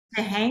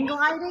To hang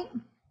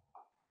gliding?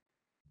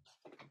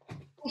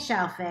 Hey,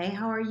 Xiaofei,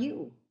 how are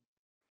you?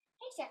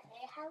 Hey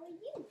Stephanie, how are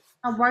you?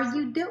 How are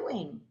you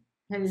doing?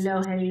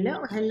 Hello,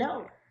 hello,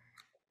 hello.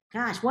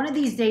 Gosh, one of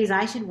these days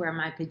I should wear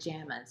my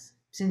pajamas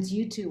since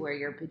you two wear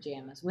your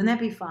pajamas. Wouldn't that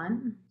be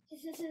fun?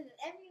 This is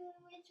everyone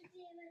wears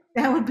pajamas.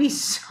 That would be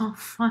so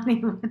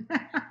funny. And my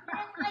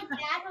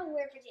dad will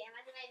wear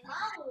pajamas, and my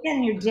mom will wear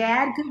And your pajamas,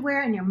 dad could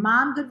wear, and your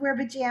mom could wear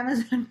pajamas.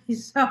 It would be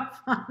so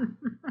fun.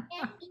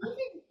 and even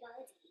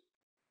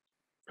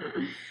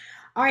Buddy.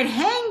 All right,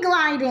 hang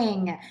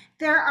gliding.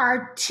 There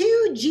are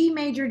two G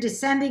major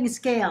descending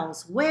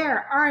scales.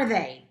 Where are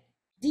they?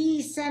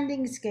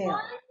 Descending scale.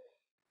 One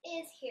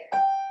is here.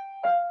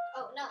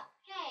 Oh no!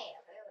 Hey,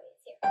 okay, wait,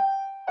 it's here.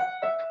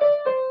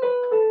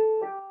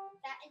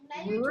 That is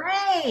measure 20.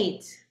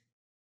 Great.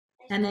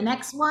 And Measure the 20.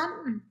 next one?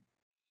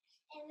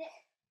 And then,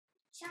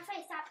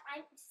 Stephanie, stop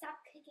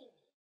kicking me.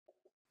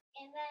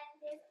 And then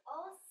there's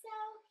also.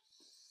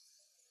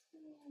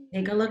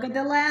 Take a look at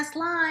the last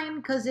line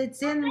because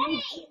it's in.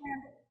 Hey!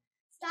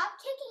 Stop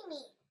kicking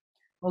me.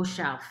 Oh,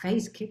 Shao,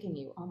 face kicking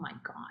you. Oh my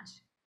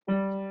gosh.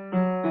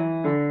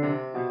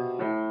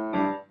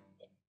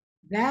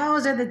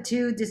 Those are the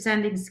two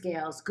descending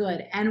scales.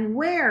 Good. And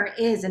where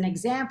is an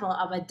example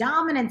of a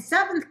dominant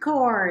seventh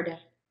chord?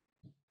 Dominant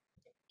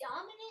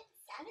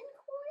 7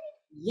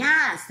 chord?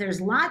 Yes,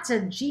 there's lots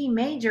of G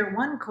major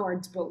one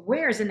chords, but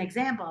where's an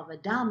example of a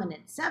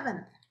dominant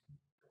seventh?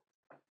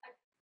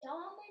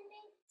 Dominant.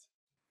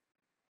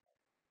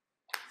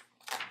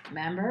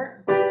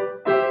 Remember?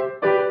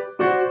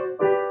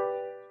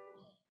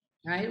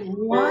 Right?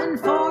 1,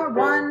 4,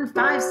 1,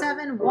 5,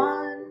 7,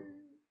 1.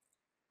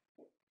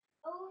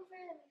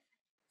 Over.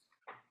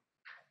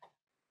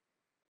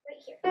 Right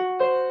here.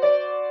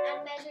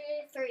 And measure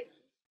 30.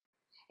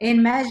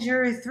 In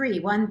measure 3,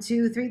 1,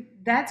 2, 3.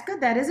 That's good.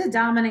 That is a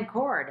dominant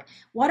chord.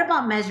 What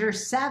about measure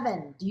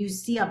 7? Do you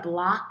see a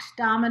blocked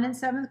dominant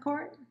seventh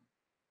chord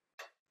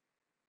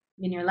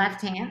in your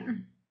left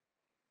hand?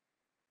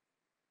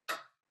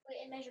 Wait,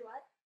 and measure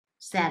what?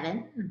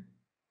 7.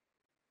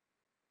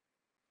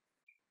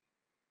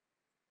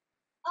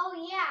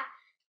 Oh yeah.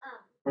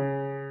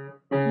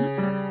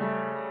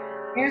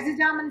 There's the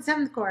dominant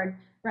seventh chord.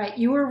 Right.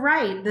 You were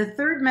right. The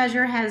third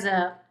measure has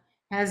a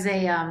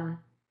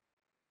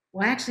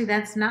well, actually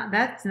that's not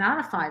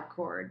a 5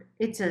 chord.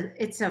 It's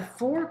a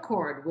 4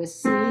 chord with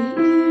C, E,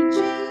 G.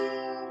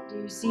 Do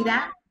you see Oh,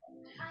 that?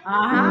 I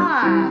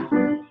Aha.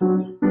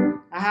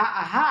 Aha,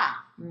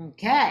 aha.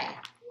 Okay.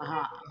 Aha, I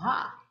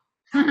aha.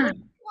 was what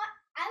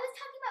I was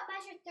talking about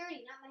measure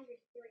 30, not measure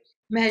 3.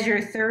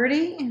 Measure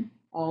 30.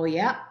 Oh,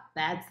 yep.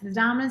 That's the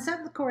dominant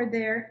seventh chord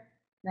there.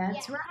 Yeah,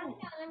 That's I'm right.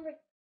 talking about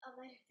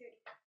measure 30.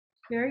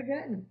 Very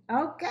good.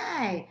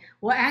 Okay.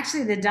 Well,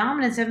 actually, the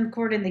dominant seventh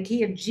chord in the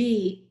key of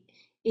G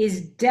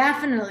is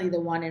definitely the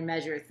one in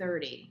measure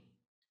 30.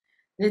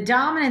 The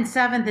dominant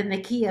seventh in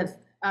the key of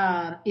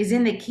is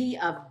in the key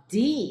of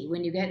D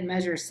when you get in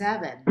measure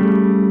 7,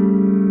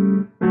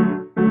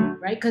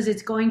 right? Because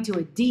it's going to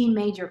a D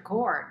major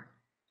chord,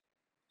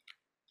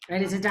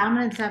 right? It's a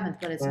dominant seventh,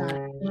 but it's not.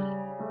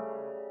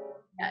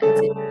 Yeah,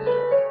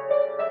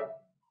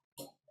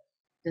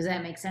 does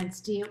that make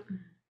sense to you?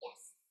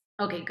 Yes.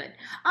 Okay, good.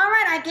 All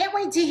right, I can't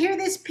wait to hear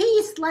this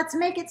piece. Let's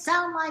make it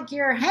sound like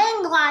you're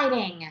hang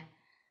gliding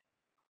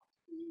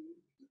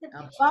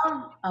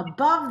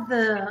above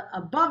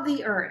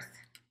the earth.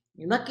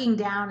 You're looking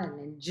down and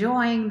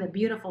enjoying the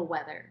beautiful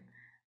weather.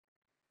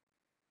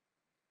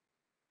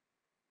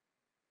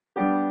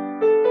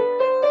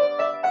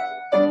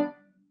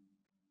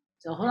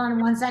 So hold on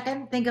 1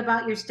 second. Think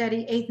about your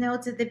steady eighth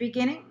notes at the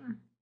beginning.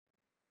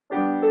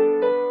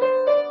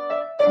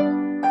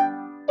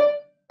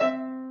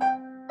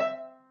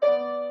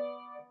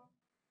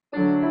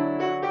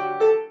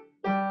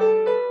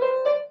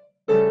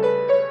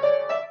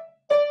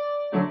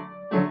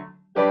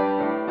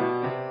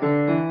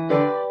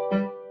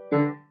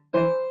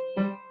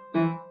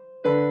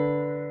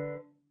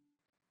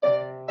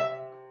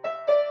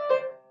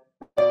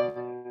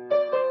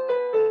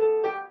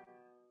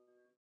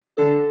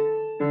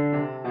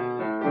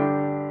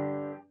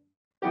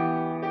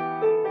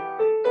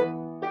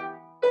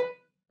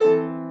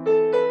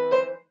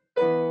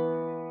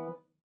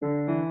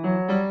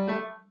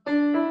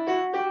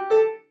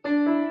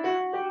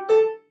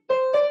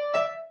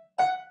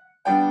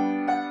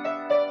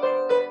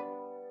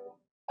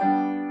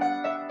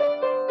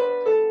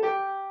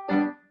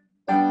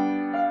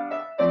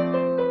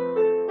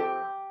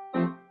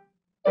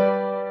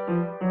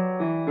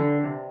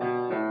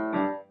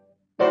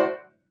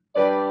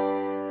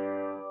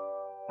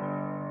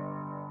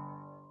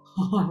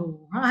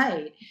 All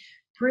right.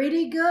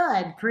 Pretty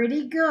good.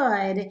 Pretty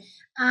good.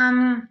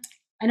 I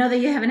know that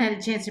you haven't had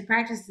a chance to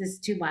practice this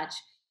too much,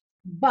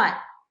 but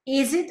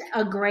is it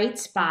a great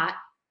spot?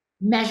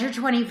 Measure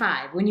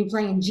 25 when you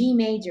play in G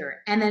major,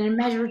 and then in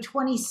measure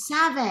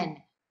 27,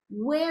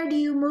 where do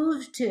you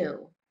move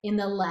to in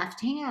the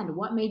left hand?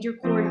 What major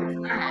chord is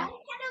I'm that? kind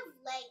of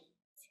late.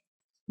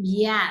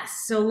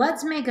 Yes. So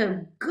let's make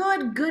a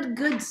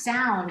good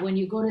sound when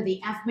you go to the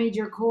F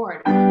major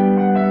chord.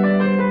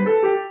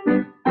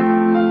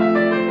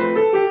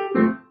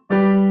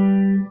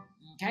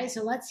 Okay,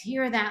 so let's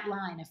hear that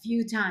line a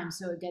few times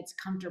so it gets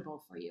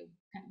comfortable for you.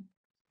 Okay.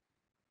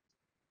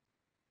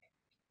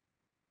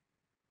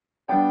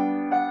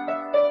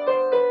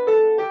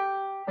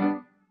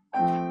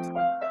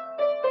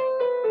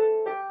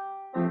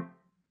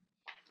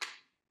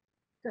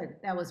 Good,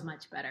 that was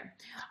much better.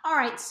 All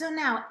right, so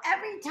now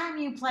every time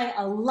you play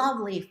a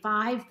lovely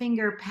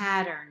 5-finger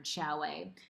pattern, shall we?